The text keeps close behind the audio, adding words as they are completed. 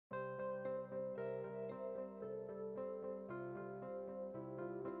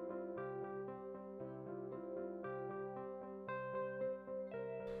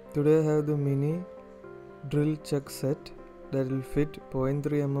Today I have the mini drill chuck set that will fit 0.3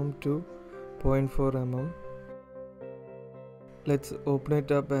 mm to 0.4 mm. Let's open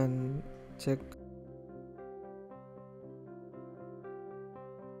it up and check.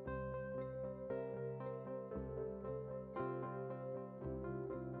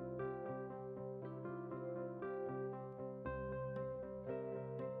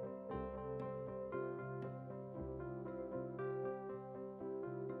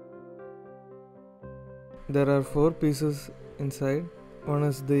 There are 4 pieces inside. One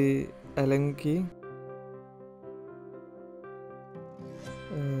is the Allen key,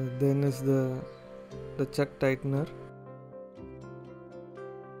 then is the chuck tightener,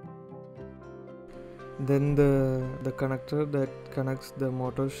 then the connector that connects the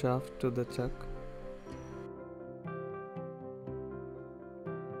motor shaft to the chuck.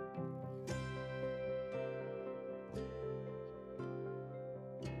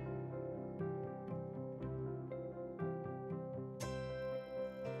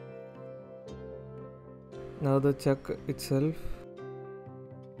 Now the chuck itself,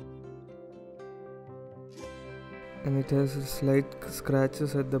 and it has slight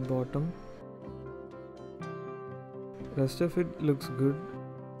scratches at the bottom. Rest of it looks good.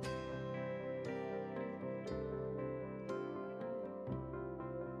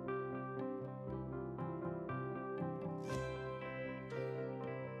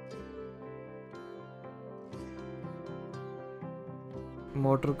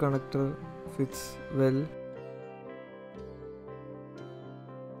 Motor connector fits well.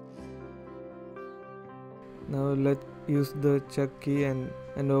 Now let's use the chuck key and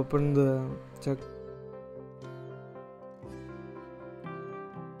open the chuck.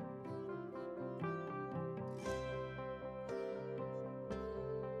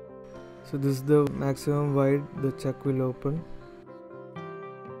 So this is the maximum wide the chuck will open.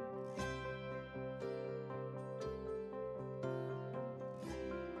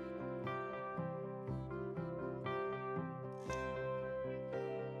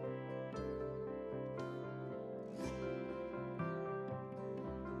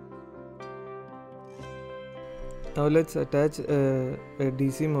 Now let's attach a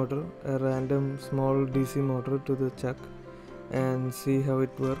DC motor, a random small DC motor to the chuck and see how it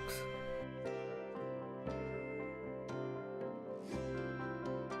works.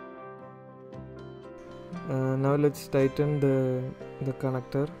 Now let's tighten the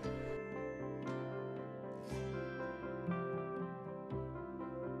connector.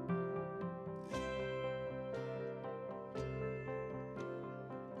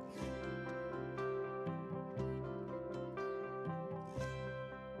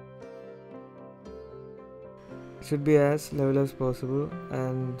 Should be as level as possible,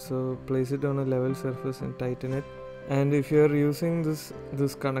 and so place it on a level surface and tighten it. And if you are using this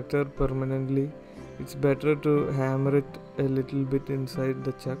connector permanently, it's better to hammer it a little bit inside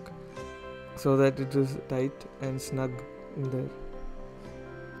the chuck so that it is tight and snug in there.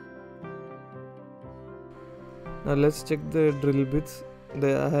 Now let's check the drill bits.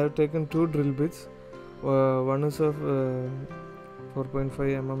 I have taken 2 drill bits. One is of 4.5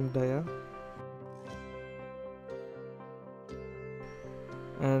 mm dia,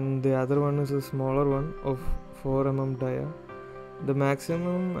 and the other one is a smaller one of 4 mm dia. The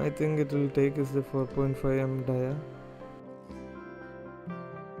maximum I think it will take is the 4.5 mm dia.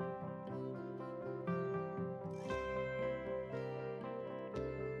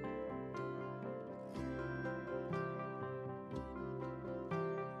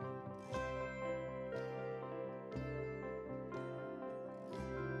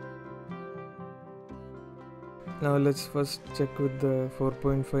 Now let's first check with the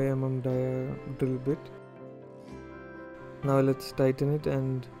 4.5 mm dia drill bit. Now let's tighten it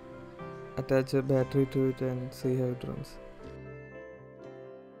and attach a battery to it and see how it runs.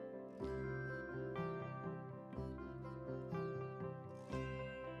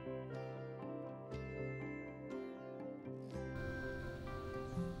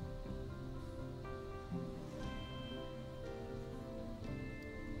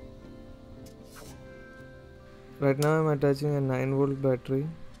 Right now I'm attaching a 9-volt battery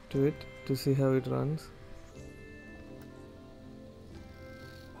to it to see how it runs.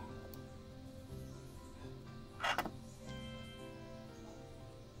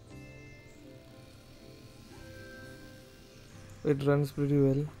 It runs pretty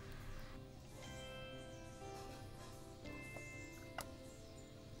well.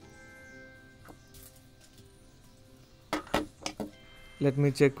 Let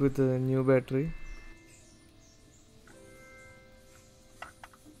me check with a new battery.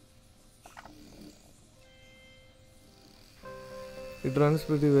 It runs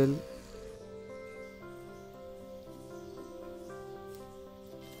pretty well.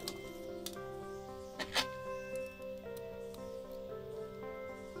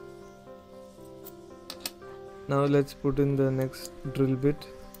 Now let's put in the next drill bit,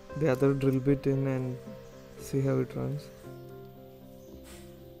 the other drill bit in, and see how it runs.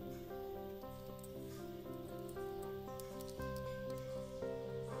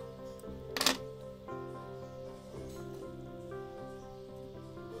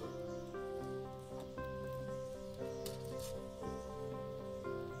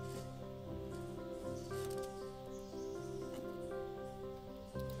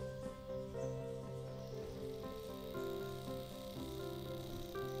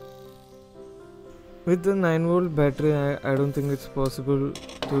 With the 9-volt battery, I don't think it's possible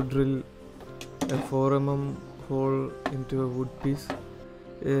to drill a 4 mm hole into a wood piece.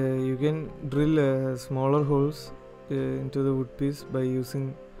 You can drill smaller holes into the wood piece by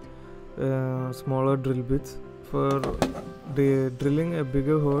using smaller drill bits. For drilling a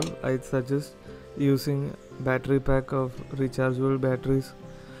bigger hole, I'd suggest using battery pack of rechargeable batteries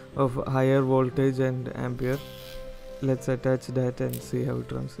of higher voltage and ampere. Let's attach that and see how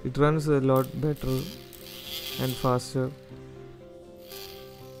it runs. It runs a lot better and faster.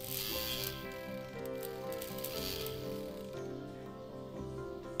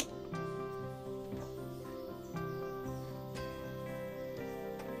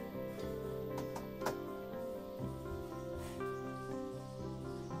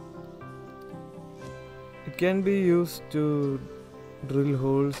 It can be used to drill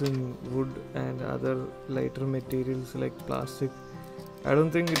holes in wood and other lighter materials like plastic. I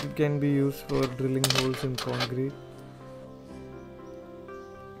don't think it can be used for drilling holes in concrete.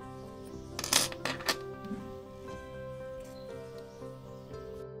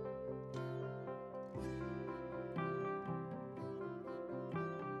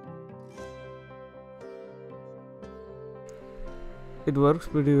 It works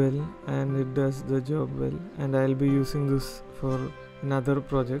pretty well and it does the job well, and I'll be using this for in other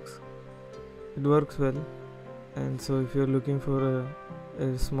projects. It works well, and so if you're looking for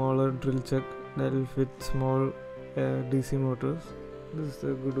a smaller drill chuck that will fit small DC motors, this is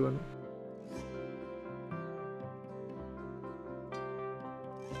a good one.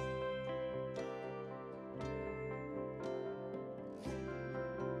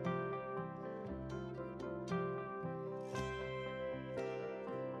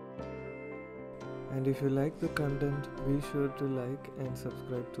 And if you like the content, be sure to like and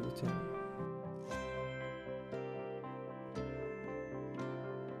subscribe to the channel.